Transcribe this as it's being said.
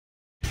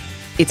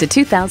It's a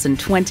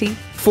 2020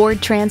 Ford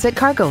Transit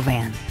cargo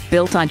van.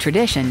 Built on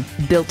tradition,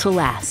 built to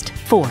last.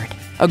 Ford.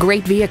 A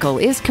great vehicle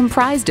is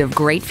comprised of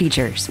great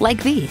features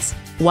like these: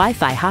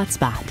 Wi-Fi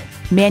hotspot,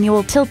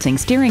 manual tilting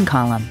steering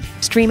column,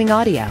 streaming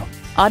audio,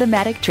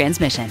 automatic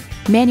transmission,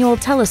 manual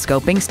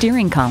telescoping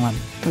steering column,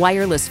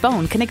 wireless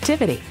phone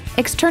connectivity,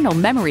 external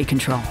memory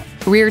control,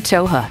 rear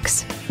tow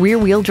hooks, rear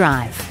wheel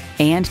drive,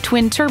 and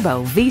twin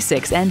turbo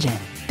V6 engine.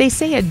 They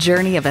say a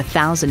journey of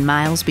 1,000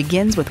 miles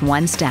begins with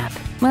one step.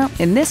 Well,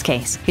 in this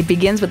case, it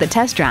begins with a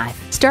test drive.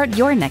 Start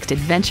your next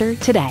adventure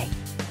today.